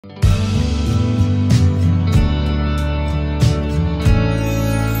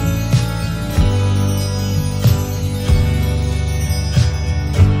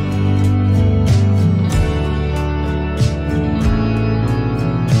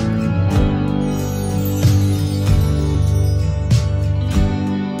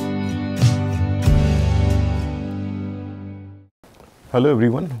Hello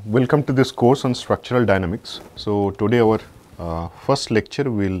everyone, welcome to this course on structural dynamics. So today our first lecture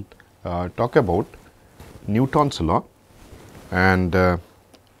will talk about Newton's law and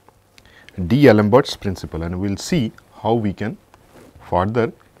D'Alembert's principle, and we will see how we can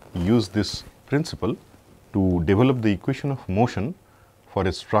further use this principle to develop the equation of motion for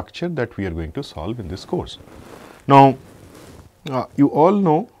a structure that we are going to solve in this course. Now you all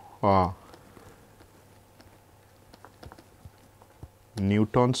know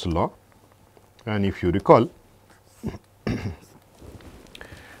Newton's law, and if you recall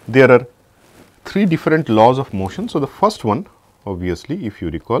there are three different laws of motion. So, the first one, obviously if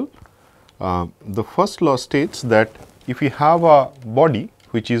you recall, the first law states that if we have a body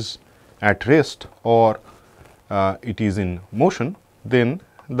which is at rest or it is in motion, then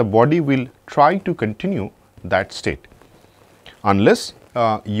the body will try to continue that state unless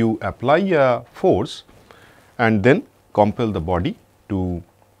you apply a force and then compel the body to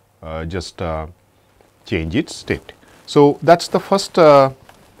just change its state. So, that is the first law.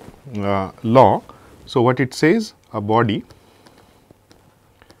 So, what it says, a body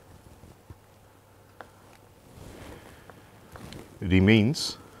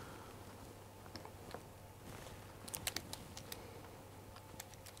remains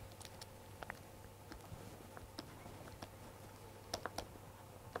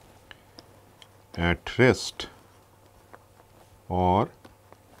at rest or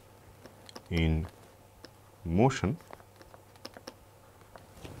in motion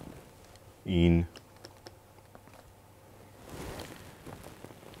in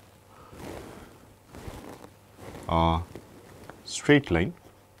a straight line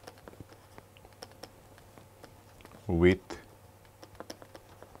with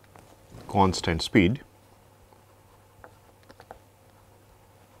constant speed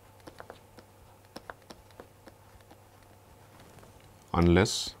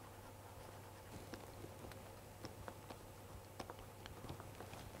unless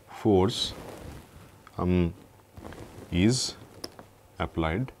force is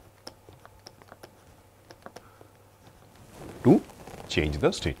applied to change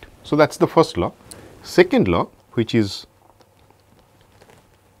the state. So, that is the first law. Second law, which is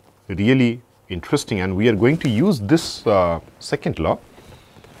really interesting, and we are going to use this second law.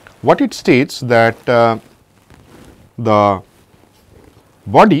 What it states that the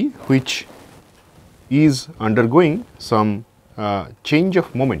body which is undergoing some change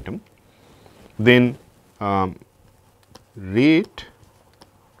of momentum, then rate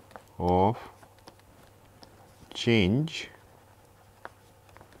of change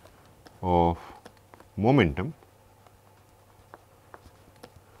of momentum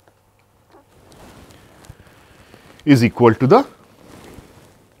is equal to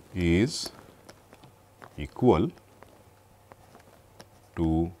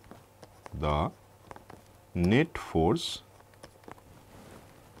the net force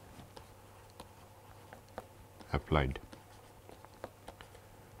applied.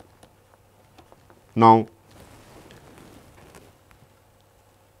 Now,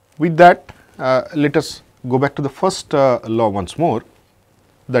 with that let us go back to the first law once more,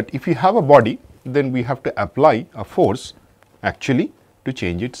 that if you have a body, then we have to apply a force actually to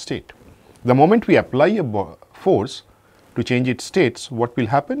change its state. The moment we apply a force to change its states, what will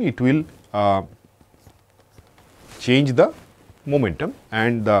happen? It will change the momentum,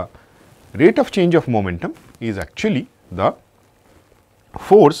 and the rate of change of momentum is actually the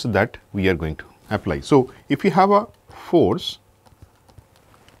force that we are going to apply. So, if you have a force,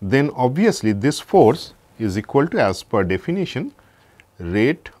 then obviously this force is equal to, as per definition,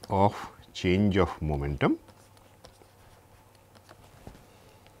 rate of change of momentum.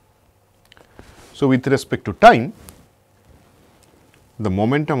 So, with respect to time, the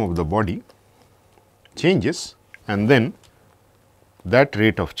momentum of the body changes, and then that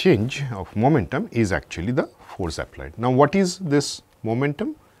rate of change of momentum is actually the force applied. Now, what is this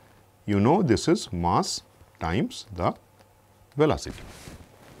momentum? You know, this is mass times the velocity.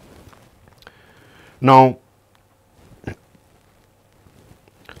 Now,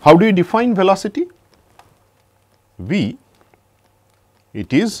 how do you define velocity? V,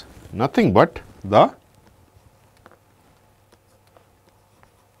 it is nothing but the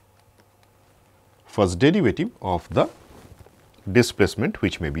first derivative of the displacement,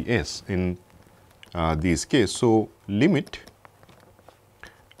 which may be s in this case. So, limit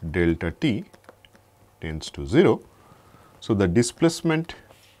delta t tends to 0. So, the displacement,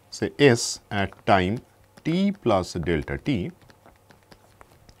 say s at time t plus delta t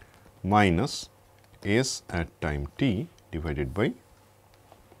minus s at time t divided by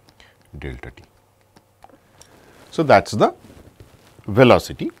delta t. So, that is the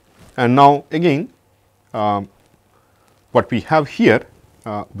velocity. And now again what we have here,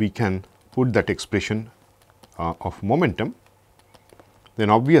 we can put that expression of momentum. Then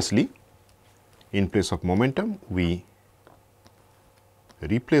obviously, in place of momentum, we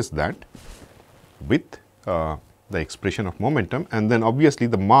replace that with the expression of momentum, and then obviously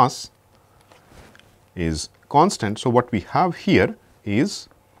the mass is constant. So, what we have here is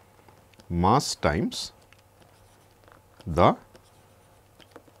mass times the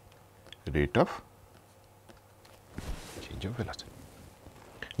rate of change of velocity.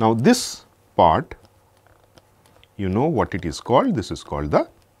 Now, this part, you know what it is called, this is called the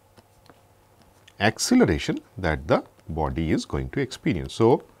acceleration that the body is going to experience.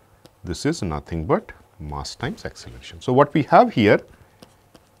 So, this is nothing but mass times acceleration. So, what we have here,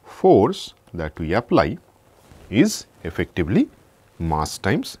 force that we apply is effectively mass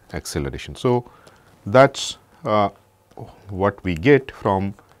times acceleration. So, that is what we get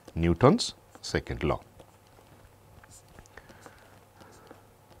from Newton's second law.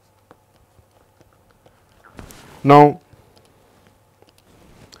 Now,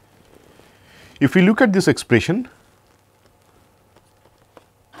 if we look at this expression,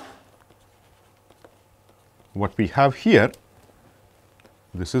 what we have here,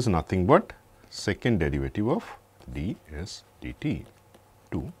 this is nothing but second derivative of ds dt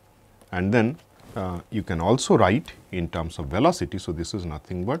 2, and then you can also write in terms of velocity. So, this is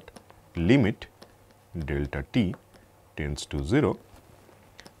nothing but limit delta t tends to 0,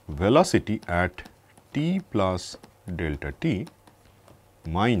 velocity at t plus delta t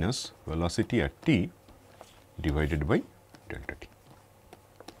minus velocity at t divided by delta t.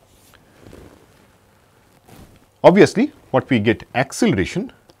 Obviously, what we get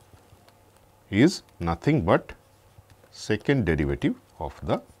acceleration is nothing but second derivative of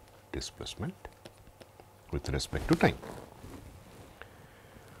the displacement with respect to time.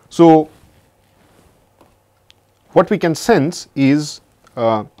 So, what we can sense is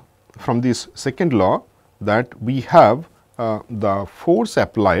from this second law that we have the force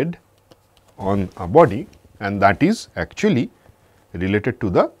applied on a body, and that is actually related to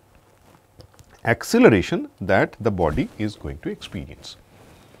the acceleration that the body is going to experience.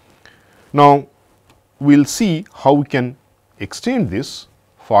 Now, we will see how we can extend this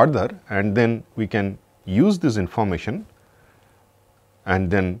further, and then we can use this information,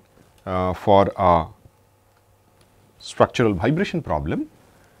 and then for a structural vibration problem,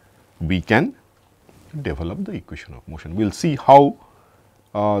 we can develop the equation of motion. We will see how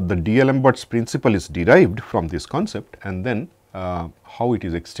the D'Alembert's principle is derived from this concept, and then how it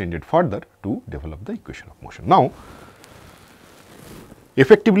is extended further to develop the equation of motion. Now,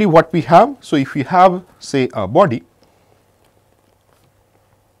 effectively what we have, so if we have say a body,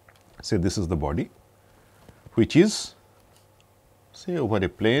 say this is the body which is say over a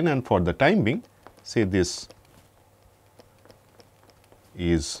plane, and for the time being say this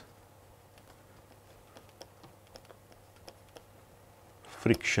is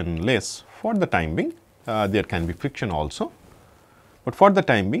frictionless for the time being. There can be friction also, but for the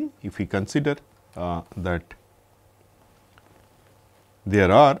time being if we consider that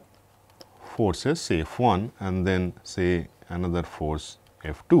there are forces say F1 and then say another force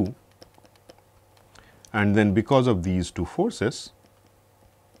F2, and then because of these two forces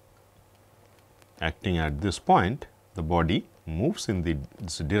acting at this point, the body moves in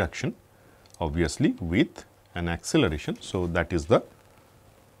this direction obviously with an acceleration. So, that is the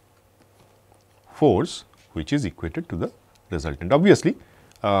force which is equated to the resultant. Obviously,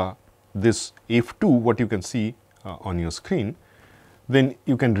 this F2 what you can see on your screen, then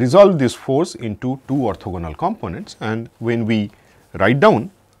you can resolve this force into two orthogonal components, and when we write down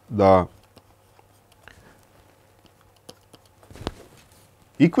the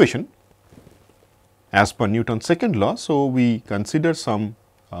equation as per Newton's second law. So, we consider some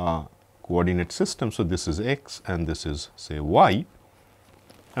coordinate system. So, this is x and this is say y,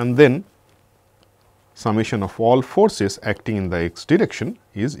 and then summation of all forces acting in the x direction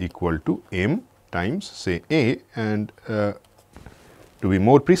is equal to m times say a, and to be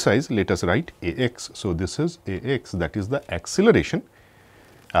more precise, let us write a x. So, this is a x, that is the acceleration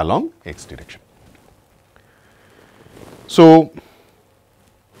along x direction. So,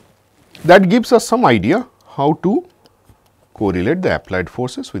 that gives us some idea how to correlate the applied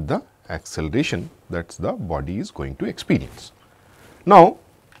forces with the acceleration that the body is going to experience. Now,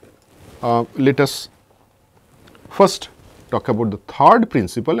 let us first talk about the third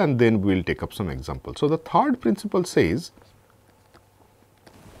principle, and then we will take up some examples. So, the third principle says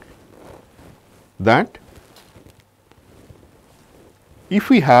that if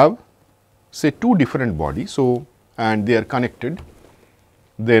we have say two different bodies, so and they are connected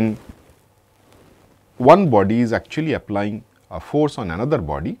then one body is actually applying a force on another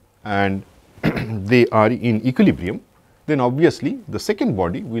body and they are in equilibrium, then obviously the second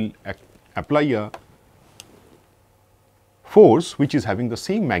body will apply a force which is having the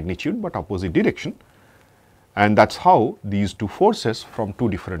same magnitude but opposite direction, and that is how these two forces from two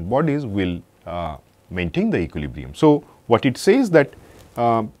different bodies will maintain the equilibrium. So, what it says that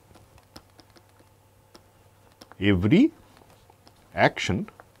every action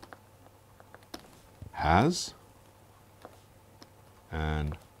has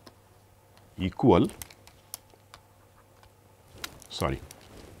an equal, so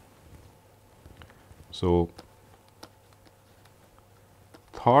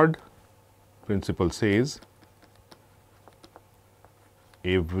third principle says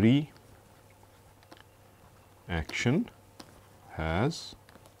every action has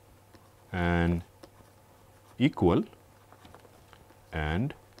an equal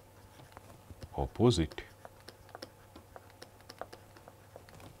and opposite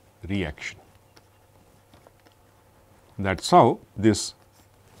reaction. That is how this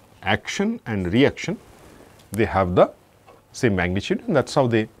action and reaction, they have the same magnitude, and that is how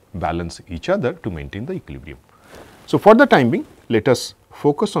they balance each other to maintain the equilibrium. So, for the time being, let us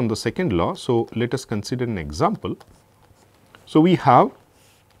focus on the second law. So, let us consider an example. So, we have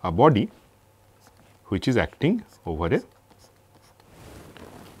a body which is acting over a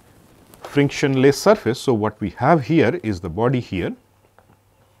frictionless surface. So, what we have here is the body here.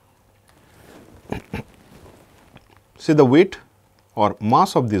 Say the weight or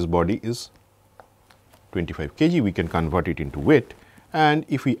mass of this body is 25 kg, we can convert it into weight, and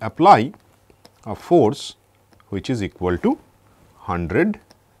if we apply a force which is equal to 100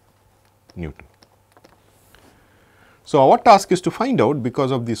 Newton. So, our task is to find out,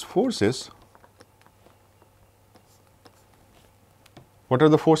 because of these forces, what are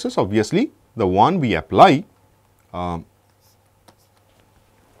the forces? Obviously, the one we apply over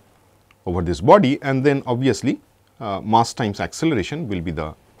this body, and then obviously mass times acceleration will be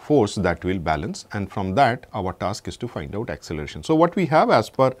the force that will balance, and from that our task is to find out acceleration. So, what we have as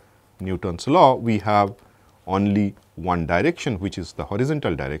per Newton's law, we have only one direction, which is the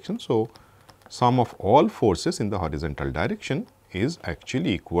horizontal direction. So, sum of all forces in the horizontal direction is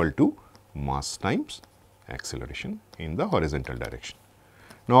actually equal to mass times acceleration in the horizontal direction.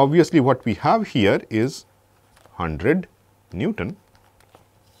 Now, obviously, what we have here is 100 Newton.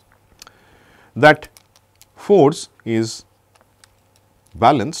 That force is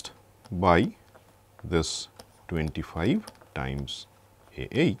balanced by this 25 times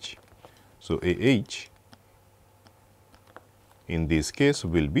AH. So, AH in this case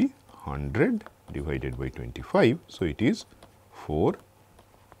will be 100 divided by 25. So, it is 4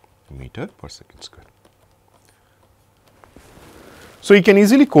 meter per second square. So, you can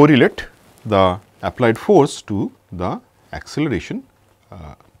easily correlate the applied force to the acceleration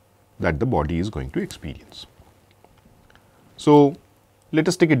that the body is going to experience. So, let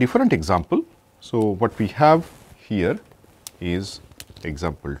us take a different example. So, what we have here is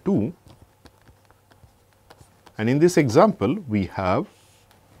example 2, and in this example we have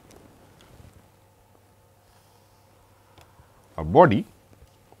a body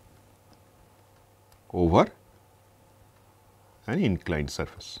over an inclined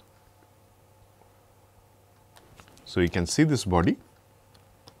surface. So, you can see this body,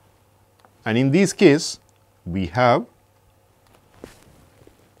 and in this case we have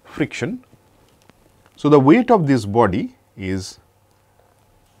friction. So, the weight of this body is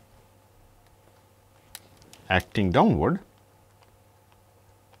acting downward,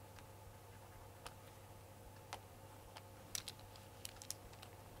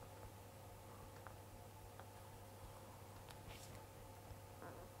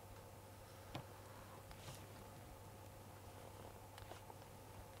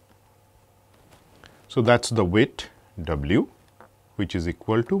 so that is the weight W, which is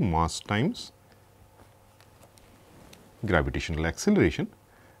equal to mass times gravitational acceleration,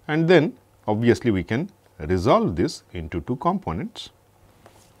 and then obviously we can resolve this into two components,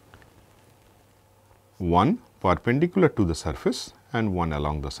 one perpendicular to the surface and one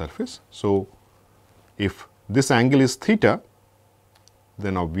along the surface. So, if this angle is theta,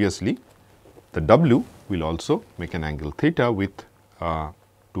 then obviously the W will also make an angle theta with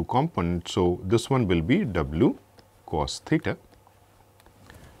two components. So, this one will be W cos theta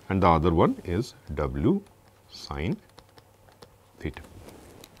and the other one is W sin theta.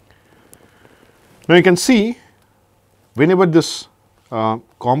 Now, you can see whenever this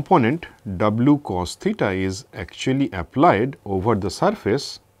component W cos theta is actually applied over the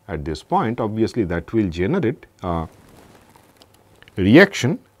surface at this point, obviously that will generate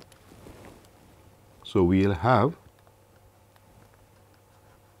reaction. So, we will have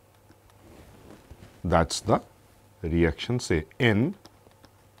that is the reaction, say N,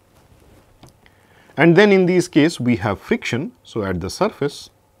 and then in this case we have friction. So, at the surface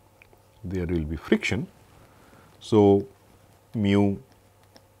there will be friction. So, mu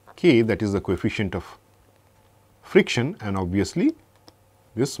k, that is the coefficient of friction, and obviously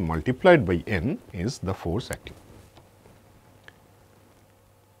this multiplied by N is the force acting.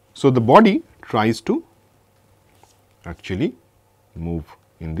 So, the body tries to actually move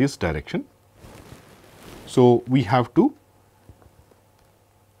in this direction. So, we have to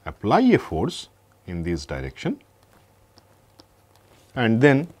apply a force in this direction, and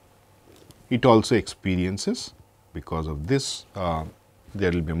then it also experiences, because of this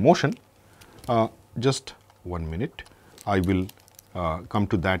there will be motion. Just 1 minute, I will come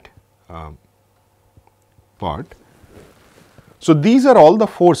to that part. So, these are all the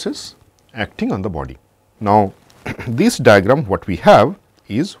forces acting on the body. Now, this diagram what we have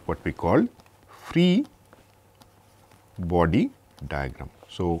is what we call free body diagram.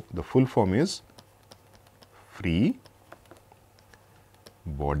 So, the full form is free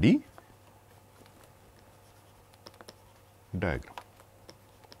body diagram.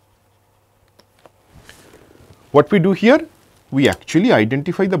 What we do here? We actually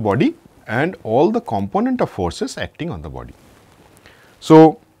identify the body and all the component of forces acting on the body.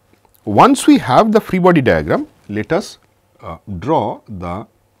 So, once we have the free body diagram, let us draw the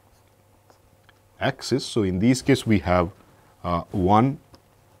axis. So, in this case we have one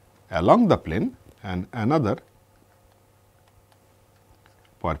along the plane and another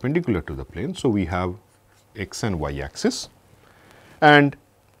perpendicular to the plane. So, we have x and y axis, and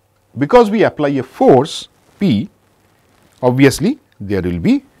because we apply a force P, obviously there will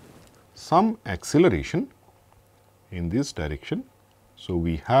be some acceleration in this direction. So,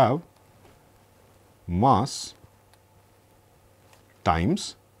 we have mass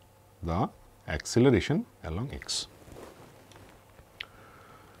times the acceleration along x.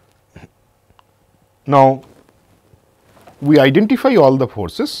 Now, we identify all the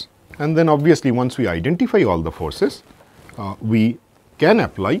forces, and then obviously once we identify all the forces, we can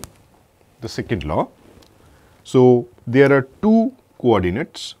apply the second law. So, there are two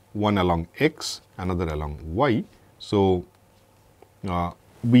coordinates, one along x, another along y. So,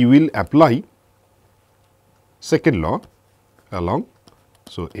 we will apply second law along.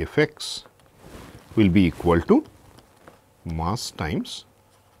 So, f x will be equal to mass times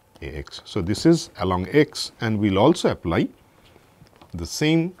a x. So, this is along x, and we will also apply the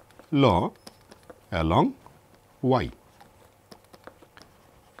same law along y.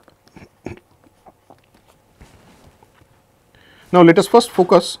 Now, let us first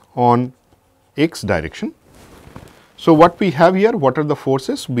focus on x direction. So, what we have here, what are the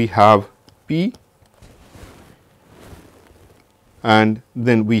forces? We have P, and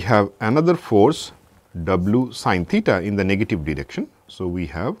then we have another force W sin theta in the negative direction. So, we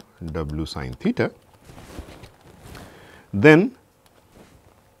have W sin theta. Then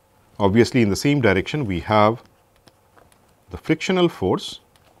obviously in the same direction we have the frictional force,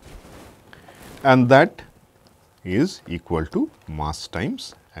 and that is equal to mass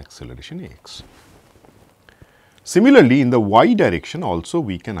times acceleration x. Similarly, in the y direction also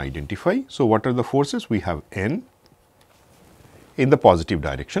we can identify. So, what are the forces? We have N in the positive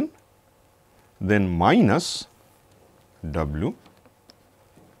direction, then minus W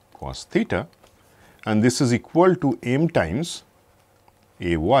cos theta, and this is equal to m times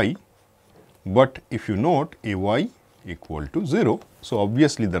a y, but if you note a y equal to 0. So,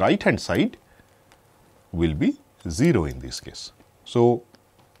 obviously, the right hand side will be 0 in this case. So,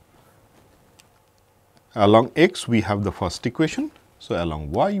 along x we have the first equation. So,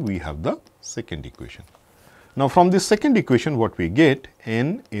 along y we have the second equation. Now, from this second equation what we get,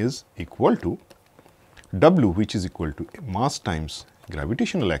 N is equal to W, which is equal to mass times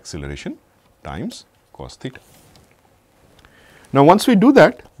gravitational acceleration times cos theta. Now, once we do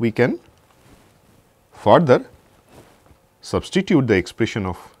that, we can further substitute the expression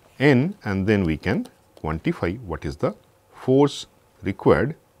of N, and then we can quantify what is the force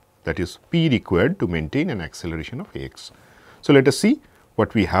required, that is P required to maintain an acceleration of x. So, let us see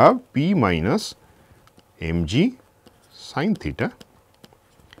what we have. P minus mg sin theta,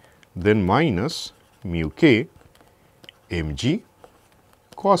 then minus mu k mg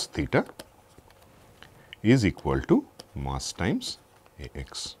cos theta is equal to mass times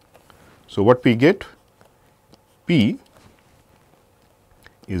Ax. So, what we get? P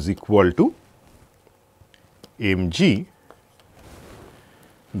is equal to mg,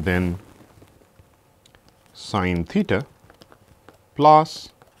 then sin theta plus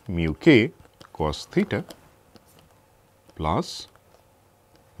mu k cos theta plus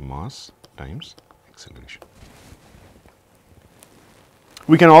mass times acceleration.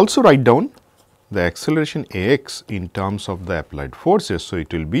 We can also write down the acceleration ax in terms of the applied forces. So,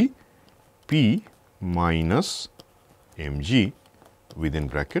 it will be p minus mg within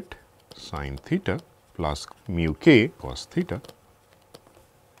bracket sin theta plus mu k cos theta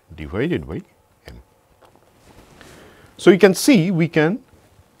divided by m. So, you can see we can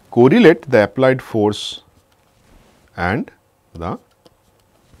correlate the applied force and the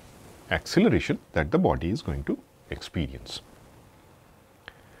acceleration that the body is going to experience.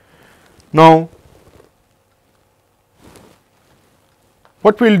 Now,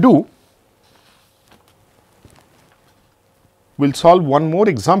 what we will do, we will solve one more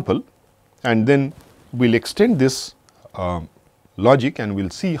example and then we will extend this logic and we will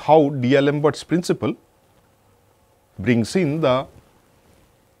see how D'Alembert's principle brings in the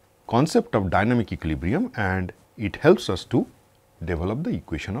concept of dynamic equilibrium and it helps us to develop the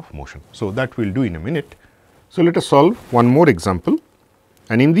equation of motion. So, that we will do in a minute. So, let us solve one more example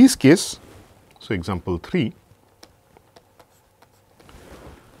and in this case, so example 3.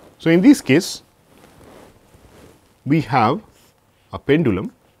 So, in this case, we have a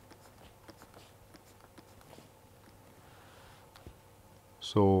pendulum.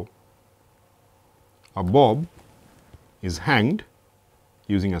 So, a bob is hanged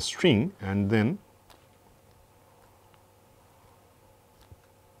using a string and then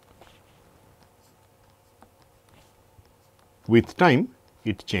with time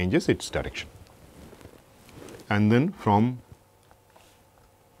it changes its direction and then from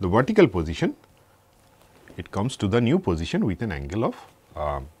the vertical position it comes to the new position with an angle of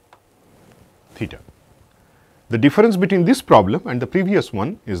theta. The difference between this problem and the previous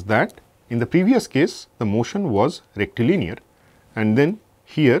one is that in the previous case the motion was rectilinear and then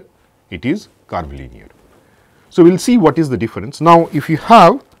here it is curvilinear. So, we will see what is the difference. Now, if you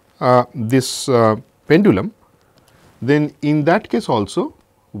have this pendulum, then in that case also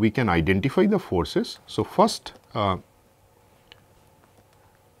we can identify the forces. So, first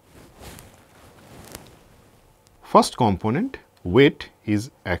component weight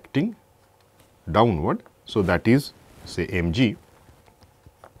is acting downward. So, that is say mg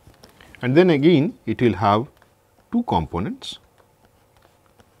and then again it will have two components.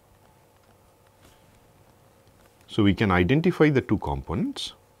 So, we can identify the two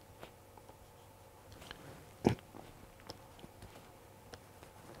components.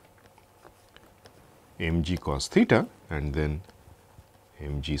 Mg cos theta and then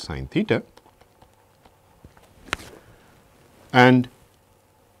mg sin theta, and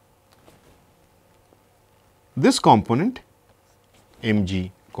this component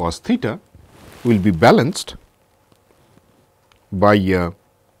mg cos theta will be balanced by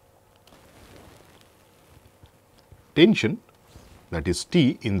tension, that is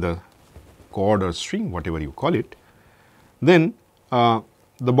T in the cord or string, whatever you call it. Then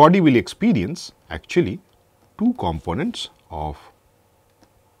the body will experience actually two components of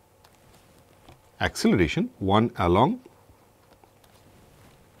acceleration, one along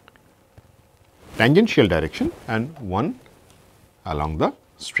tangential direction and one along the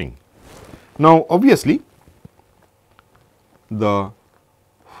string. Now, obviously, the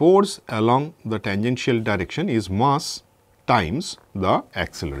force along the tangential direction is mass times the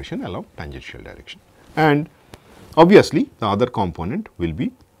acceleration along tangential direction, and obviously, the other component will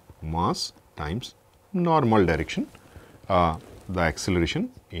be mass times normal direction, the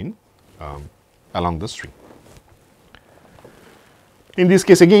acceleration in along the string. In this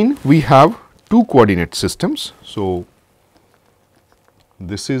case again we have two coordinate systems. So,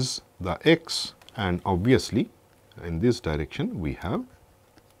 this is the x and obviously, in this direction we have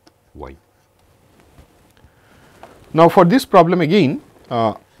y. Now, for this problem again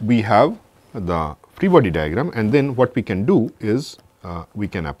we have the free body diagram and then what we can do is we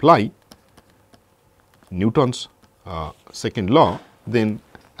can apply Newton's second law. Then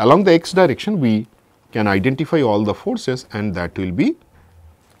along the x direction we can identify all the forces and that will be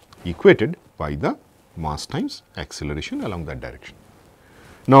equated by the mass times acceleration along that direction.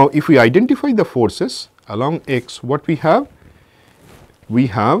 Now, if we identify the forces along x, what we have? We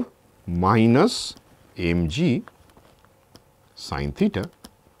have minus mg sin theta,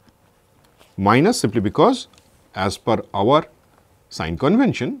 minus simply because as per our sign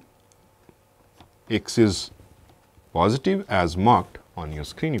convention x is positive as marked on your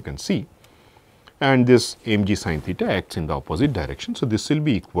screen, you can see, and this mg sin theta acts in the opposite direction. So, this will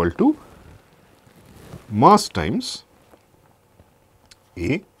be equal to mass times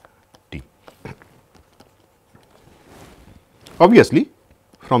a t. Obviously,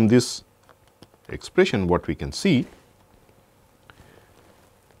 from this expression what we can see,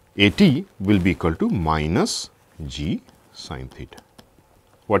 at will be equal to minus g sin theta.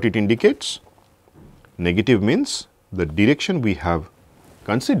 What it indicates? Negative means the direction we have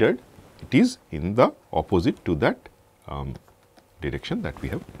considered, it is in the opposite to that direction that we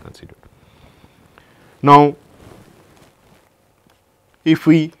have considered. Now, if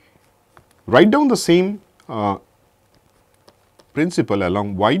we write down the same principle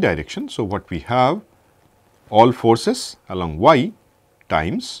along y direction, so what we have, all forces along y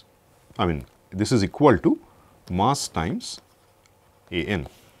times, this is equal to mass times a n,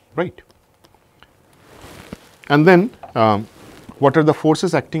 right. And then what are the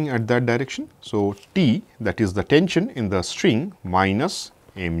forces acting at that direction? So, T, that is the tension in the string, minus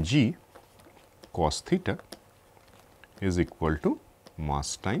mg cos theta is equal to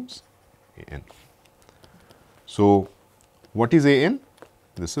mass times a n. So, what is a n?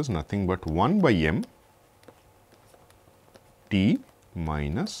 This is nothing but 1 by m T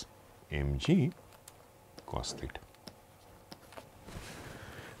minus mg cos theta.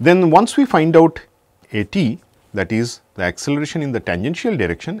 Then once we find out a t, that is the acceleration in the tangential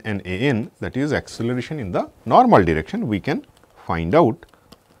direction, and a n, that is acceleration in the normal direction, we can find out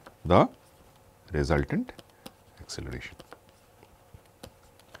the resultant acceleration.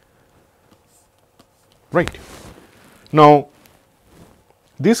 Right. Now,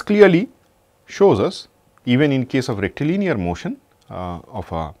 this clearly shows us, even in case of rectilinear motion of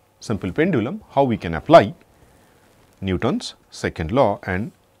a simple pendulum, how we can apply Newton's second law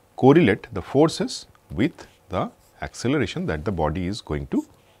and correlate the forces with the acceleration that the body is going to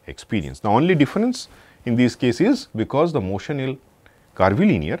experience. The only difference in this case is because the motion is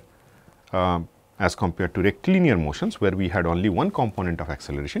curvilinear as compared to rectilinear motions, where we had only one component of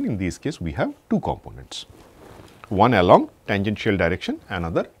acceleration. In this case, we have two components, one along tangential direction,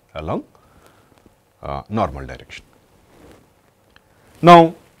 another along normal direction.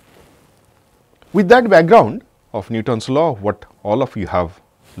 Now, with that background of Newton's law, what all of you have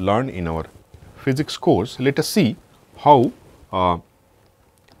learned in our physics course, let us see how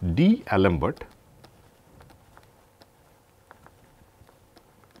D'Alembert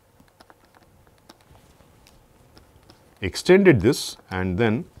extended this and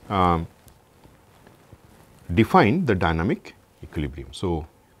then defined the dynamic equilibrium. So,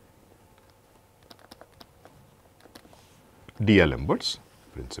 D'Alembert's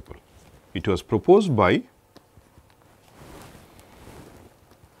principle. It was proposed by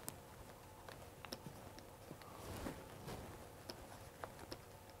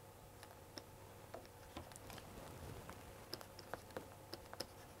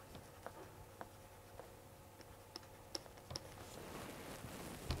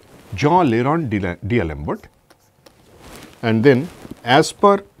Jean-Laurent D'Alembert, and then as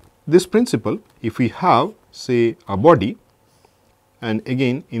per this principle, if we have say a body, and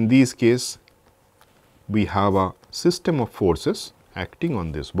again in this case we have a system of forces acting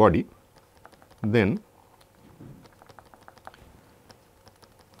on this body, then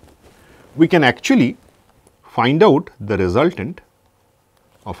we can actually find out the resultant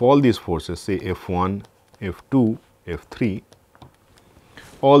of all these forces, say F1, F2, F3,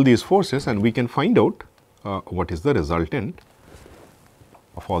 all these forces, and we can find out what is the resultant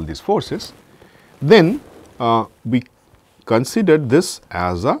of all these forces. Then we consider this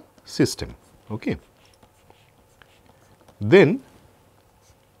as a system. Okay. Then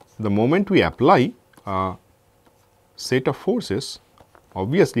the moment we apply a set of forces,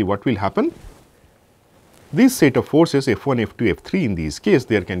 obviously what will happen? This set of forces F1, F2, F3, in this case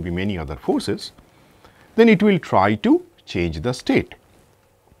there can be many other forces, then it will try to change the state.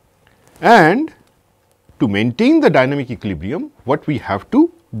 And to maintain the dynamic equilibrium, what we have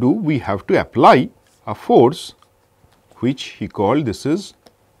to do? We have to apply a force which he called, this is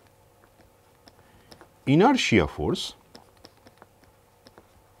inertia force,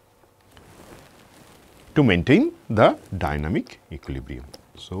 to maintain the dynamic equilibrium.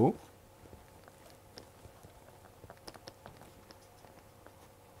 So,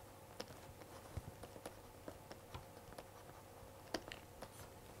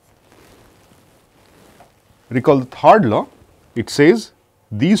 recall the third law, it says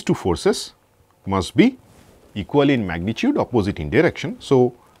these two forces must be equal in magnitude, opposite in direction.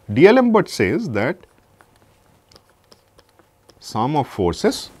 So, D'Alembert says that sum of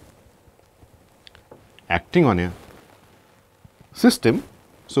forces acting on a system,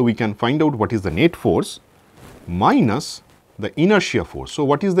 so we can find out what is the net force minus the inertia force. So,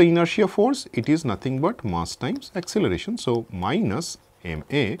 what is the inertia force? It is nothing but mass times acceleration. So, minus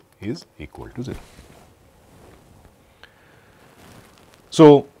ma is equal to 0.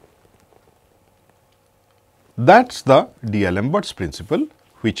 So, that is the D'Alembert's principle,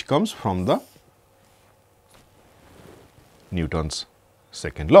 which comes from the Newton's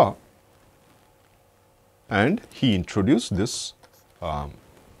second law, and he introduced this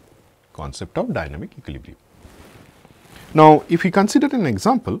concept of dynamic equilibrium. Now, if we consider an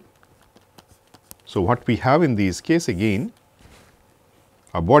example, so what we have in this case again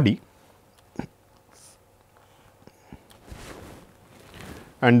a body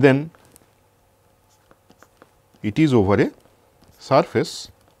and then it is over a surface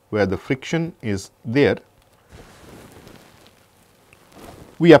where the friction is there.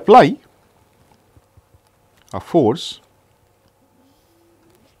 We apply a force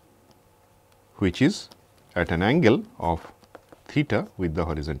which is at an angle of theta with the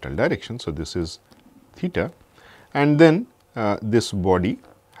horizontal direction. So, this is theta, and then this body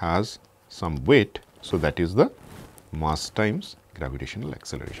has some weight. So, that is the mass times gravitational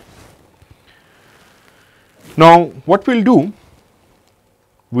acceleration. Now, what we will do,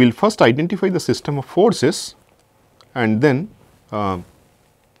 we will first identify the system of forces and then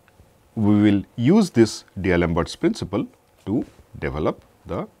we will use this D'Alembert's principle to develop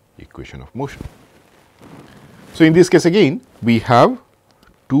the equation of motion. So, in this case again we have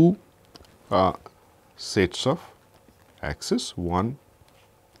two sets of axis, one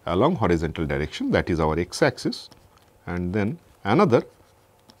along horizontal direction, that is our x axis, and then another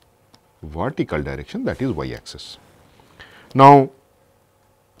vertical direction, that is y axis. Now,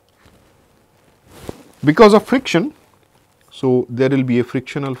 because of friction, so there will be a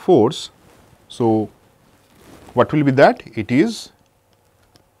frictional force. So, what will be that? It is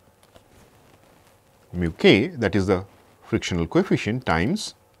mu k, that is the frictional coefficient,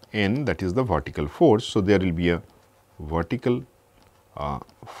 times n, that is the vertical force. So, there will be a vertical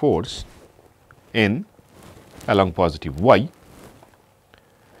force n along positive y,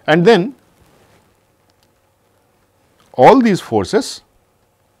 and then all these forces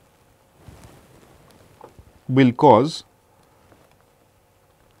will cause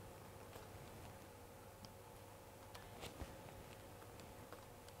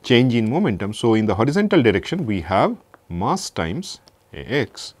change in momentum. So, in the horizontal direction we have mass times a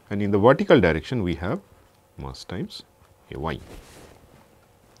x, and in the vertical direction we have mass times a y.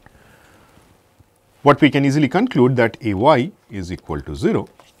 What we can easily conclude that a y is equal to 0.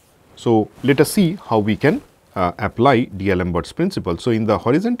 So, let us see how we can apply D'Alembert's principle. So, in the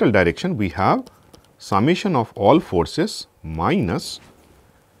horizontal direction we have summation of all forces minus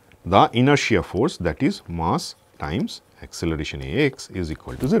the inertia force, that is mass times acceleration a x, is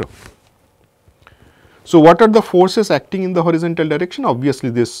equal to 0. So, what are the forces acting in the horizontal direction?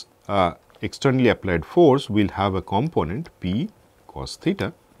 Obviously, this externally applied force will have a component p cos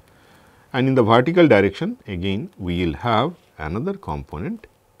theta, and in the vertical direction again we will have another component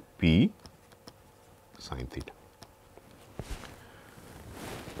p sin theta.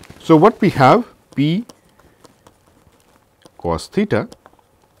 So, what we have, p cos theta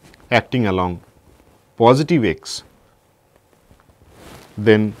acting along positive x,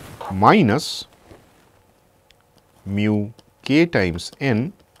 then minus mu k times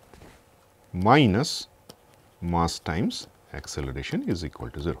n minus mass times acceleration is equal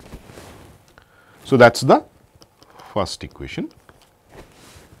to 0. So, that is the first equation.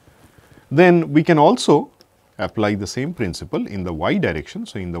 Then we can also apply the same principle in the y direction.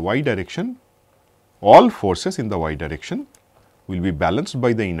 So, in the y direction, all forces in the y direction will be balanced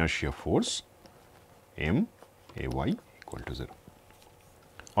by the inertia force m a y equal to 0.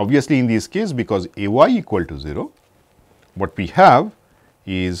 Obviously, in this case, because a y equal to 0, what we have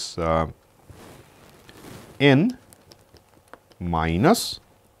is n minus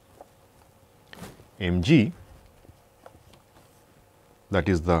mg, that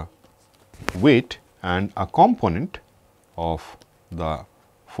is the weight, and a component of the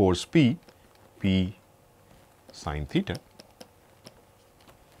force p, p sin theta.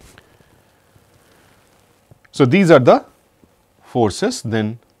 So, these are the forces,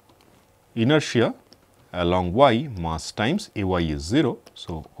 then inertia along y, mass times a y is 0.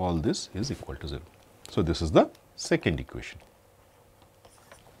 So, all this is equal to 0. So, this is the second equation.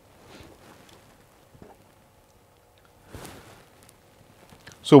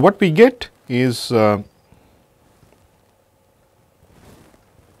 So, what we get is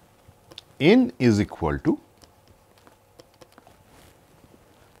n is equal to,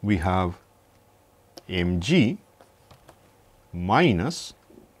 we have mg minus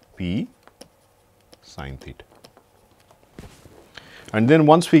p sin theta. And then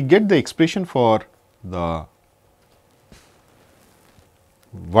once we get the expression for the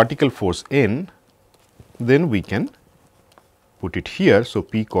vertical force n, then we can put it here. So,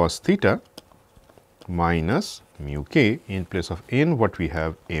 p cos theta minus mu k, in place of n what we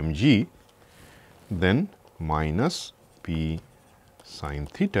have mg, then minus p sin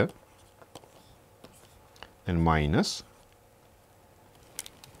theta and minus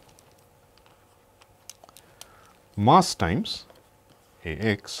mass times A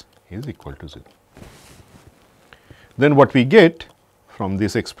x is equal to 0. Then what we get from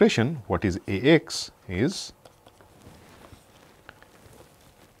this expression, what is A x is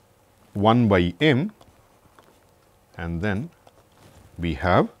 1 by m, and then we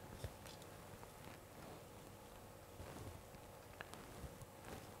have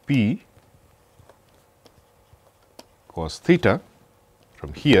p cos theta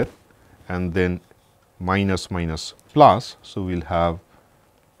from here, and then minus minus plus. So, we will have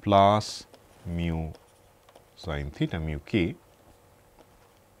plus mu sin theta mu k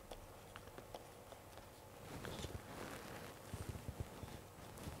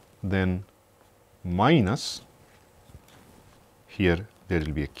then minus, here there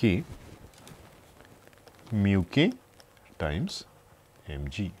will be a k, mu k times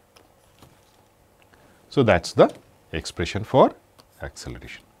mg. So, that is the expression for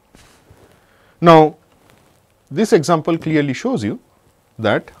acceleration. Now, this example clearly shows you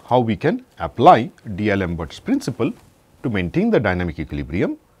that how we can apply D'Alembert's principle to maintain the dynamic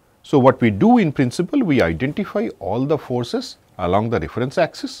equilibrium. So, what we do in principle, we identify all the forces along the reference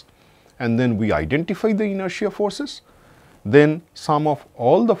axis, and then we identify the inertia forces, then sum of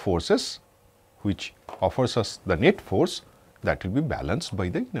all the forces which offers us the net force, that will be balanced by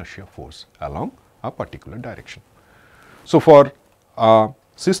the inertia force along a particular direction. So, for a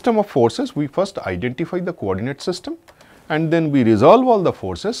system of forces, we first identify the coordinate system, and then we resolve all the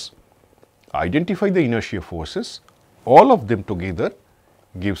forces, identify the inertia forces, all of them together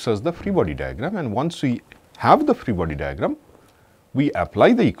gives us the free body diagram, and once we have the free body diagram, we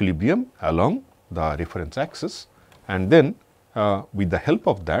apply the equilibrium along the reference axis, and then with the help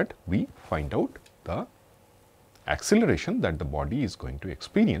of that we find out the acceleration that the body is going to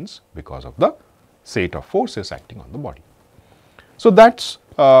experience because of the set of forces acting on the body. So, that is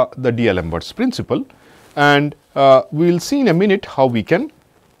the D'Alembert's principle, and we will see in a minute how we can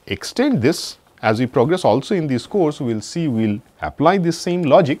extend this. As we progress also in this course, we will see, we will apply this same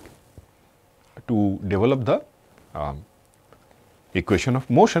logic to develop the equation of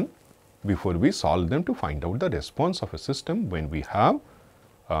motion before we solve them to find out the response of a system when we have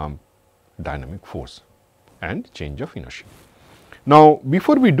dynamic force and change of inertia. Now,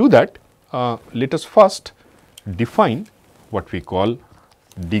 before we do that, let us first define what we call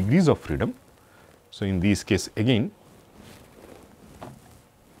degrees of freedom. So, in this case again,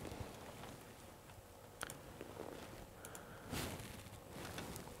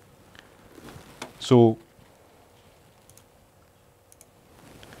 so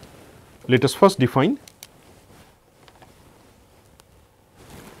let us first define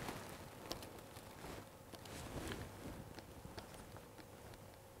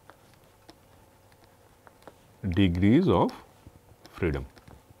degrees of freedom.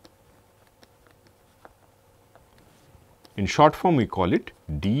 In short form, we call it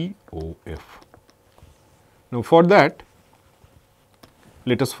DOF. Now, for that,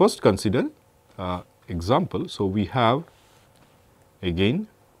 let us first consider example. So, we have again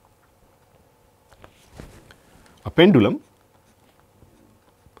a pendulum,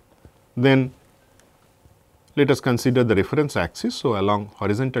 then let us consider the reference axis. So, along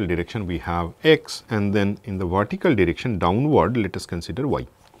horizontal direction we have x, and then in the vertical direction downward let us consider y.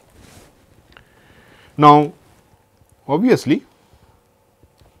 Now, obviously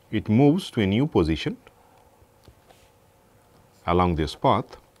it moves to a new position along this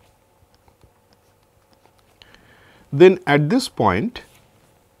path. Then at this point,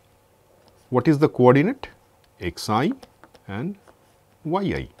 what is the coordinate? Xi and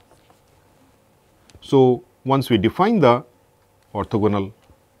yi. So, once we define the orthogonal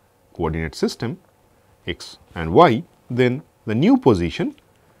coordinate system x and y, then the new position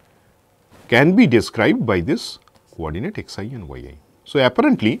can be described by this coordinate xi and yi. So,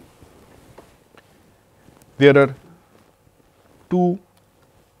 apparently there are two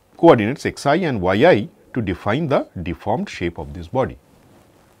coordinates xi and yi to define the deformed shape of this body.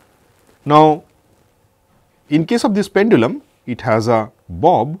 Now, in case of this pendulum, it has a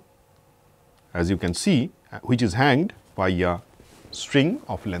bob, as you can see, which is hanged by a string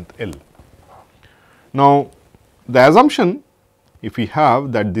of length L. Now, the assumption, if we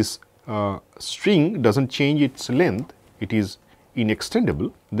have that this string does not change its length, it is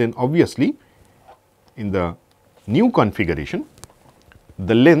inextendable, then obviously in the new configuration,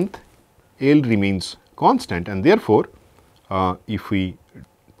 the length L remains constant, and therefore, if we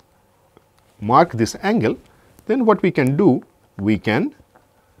mark this angle, then what we can do, we can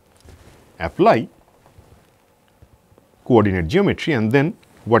apply coordinate geometry, and then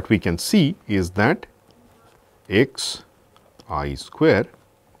what we can see is that x I square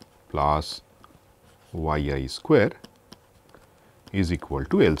plus y I square is equal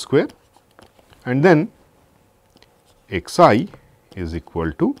to L square, and then x I is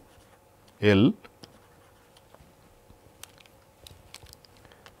equal to L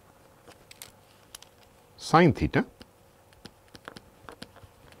sin theta,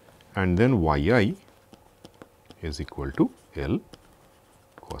 and then y I is equal to L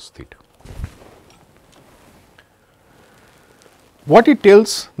cos theta. What it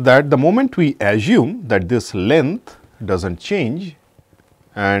tells that the moment we assume that this length does not change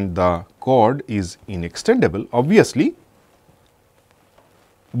and the chord is inextendable, obviously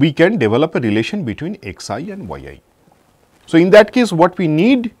we can develop a relation between x I and y I. So, in that case what we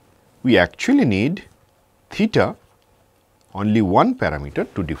need? We actually need theta, only one parameter,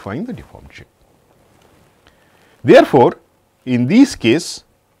 to define the deformed shape. Therefore, in this case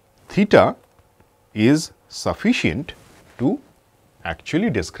theta is sufficient to actually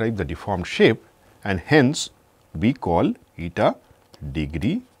describe the deformed shape, and hence we call it a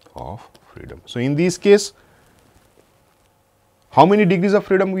degree of freedom. So, in this case how many degrees of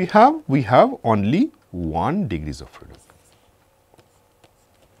freedom we have? We have only 1 degrees of freedom.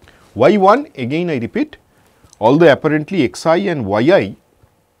 Why 1? Again I repeat, although apparently x I and y I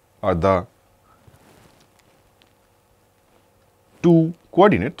are the two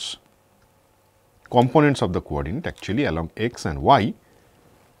coordinates, components of the coordinate actually along x and y,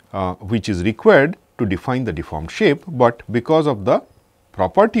 which is required to define the deformed shape, but because of the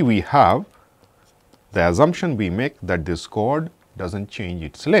property we have, the assumption we make that this chord does not change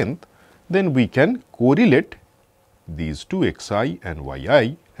its length, then we can correlate these two x I and y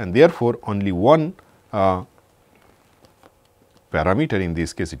I, and therefore, only one parameter, in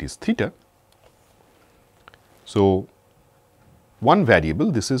this case it is theta. So, one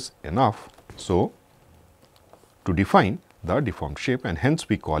variable, this is enough. So, to define the deformed shape, and hence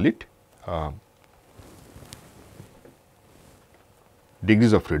we call it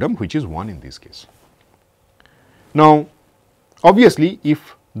degrees of freedom, which is 1 in this case. Now, obviously,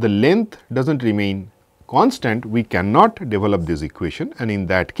 if the length does not remain constant, we cannot develop this equation, and in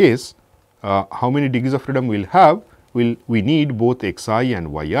that case how many degrees of freedom we will have? We need both x I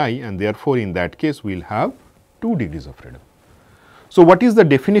and y I, and therefore, in that case we will have 2 degrees of freedom. So, what is the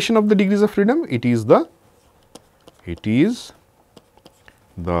definition of the degrees of freedom? It is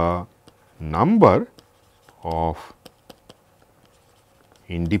the number of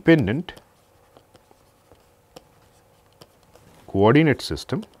independent coordinate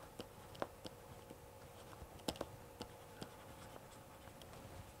system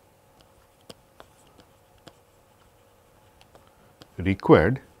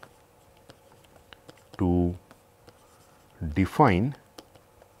required to define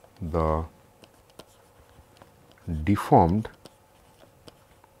the deformed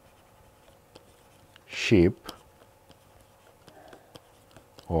shape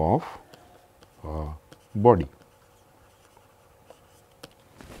of a body.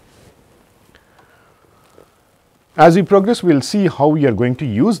 As we progress, we will see how we are going to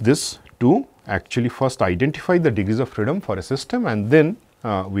use this to actually first identify the degrees of freedom for a system, and then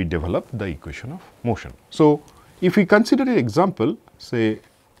we develop the equation of motion. So, if we consider an example, say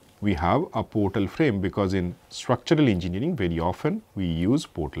we have a portal frame, because in structural engineering very often we use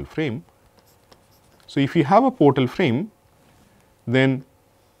portal frame. So, if we have a portal frame, then,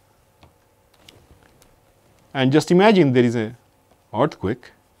 and just imagine there is a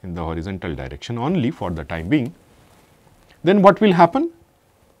earthquake in the horizontal direction only for the time being, then what will happen?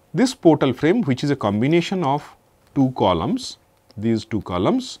 This portal frame, which is a combination of two columns, these two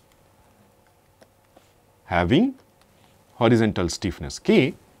columns having horizontal stiffness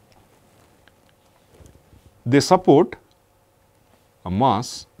K, they support a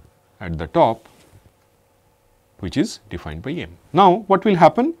mass at the top, which is defined by M. Now, what will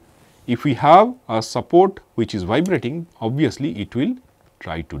happen? If we have a support which is vibrating, obviously it will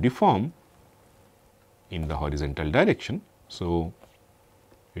try to deform in the horizontal direction. So,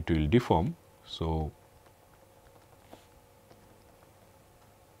 it will deform. So,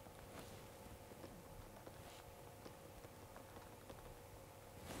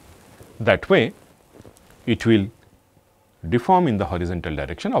 that way it will deform in the horizontal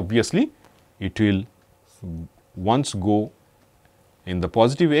direction. Obviously, it will once go in the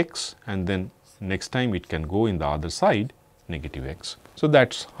positive x, and then next time it can go in the other side negative x. So,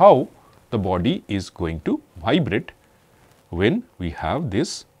 that is how the body is going to vibrate when we have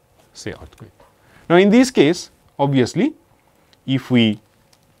this say earthquake. Now, in this case obviously if we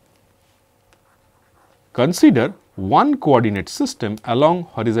consider one coordinate system along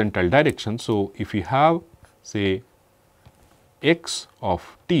horizontal direction. So, if we have say x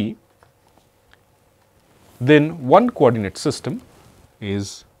of t, then one coordinate system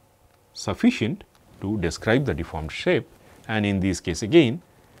is sufficient to describe the deformed shape, and in this case again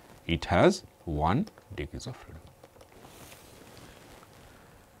it has 1 degrees of freedom.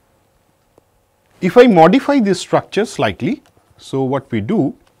 If I modify this structure slightly, so what we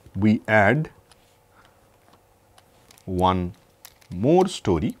do, we add one more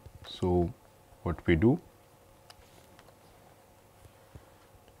story. So, what we do,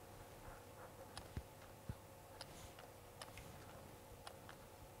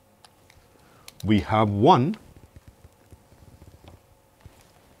 we have one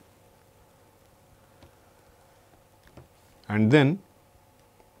and then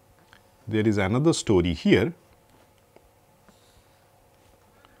there is another story here.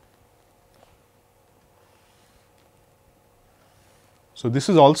 So, this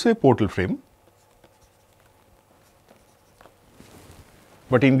is also a portal frame,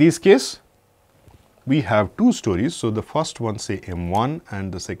 but in this case we have two stories. So, the first one say M1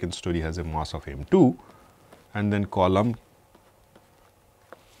 and the second story has a mass of M2 and then column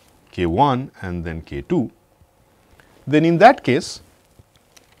K1 and then K2. Then in that case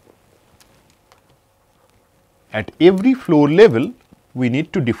at every floor level we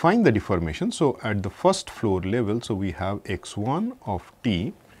need to define the deformation. So, at the first floor level, so we have x1 of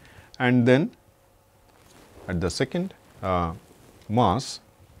t and then at the second mass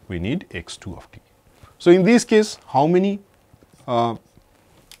we need x2 of t. So, in this case how many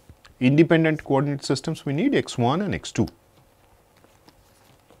independent coordinate systems we need? x1 and x2.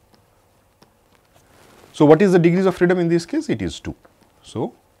 So, what is the degrees of freedom in this case? It is 2.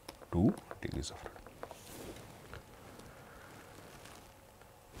 So, 2 degrees of freedom.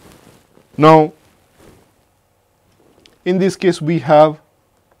 Now, in this case we have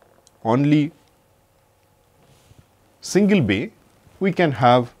only single bay, we can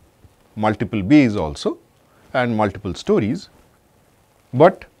have multiple bays also and multiple stories,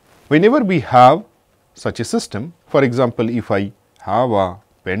 but whenever we have such a system, for example, if I have a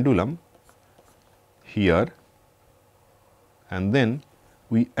pendulum here and then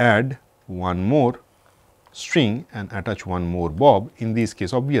we add one more string and attach one more bob, in this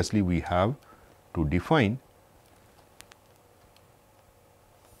case obviously we have to define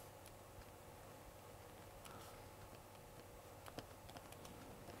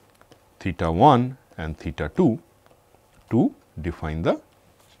theta 1 and theta 2 to define the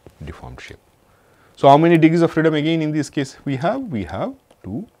deformed shape. So, how many degrees of freedom again in this case we have? We have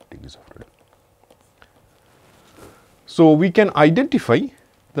 2 degrees of freedom. So, we can identify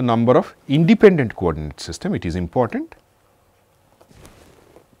the number of independent coordinate system, it is important.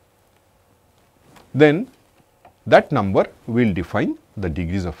 Then that number will define the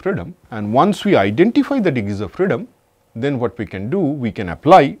degrees of freedom, and once we identify the degrees of freedom, then what we can do, we can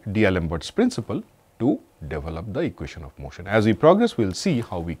apply D'Alembert's principle to develop the equation of motion. As we progress, we will see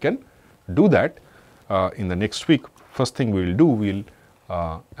how we can do that in the next week. First thing we will do, we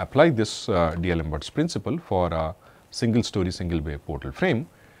will apply this D'Alembert's principle for a single story, single bay portal frame,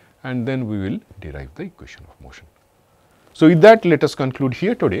 and then we will derive the equation of motion. So, with that let us conclude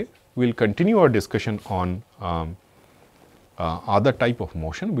here today. We will continue our discussion on other type of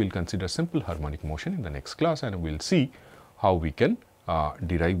motion. We will consider simple harmonic motion in the next class, and we will see how we can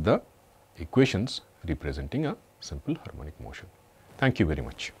derive the equations representing a simple harmonic motion. Thank you very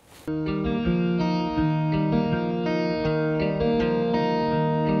much.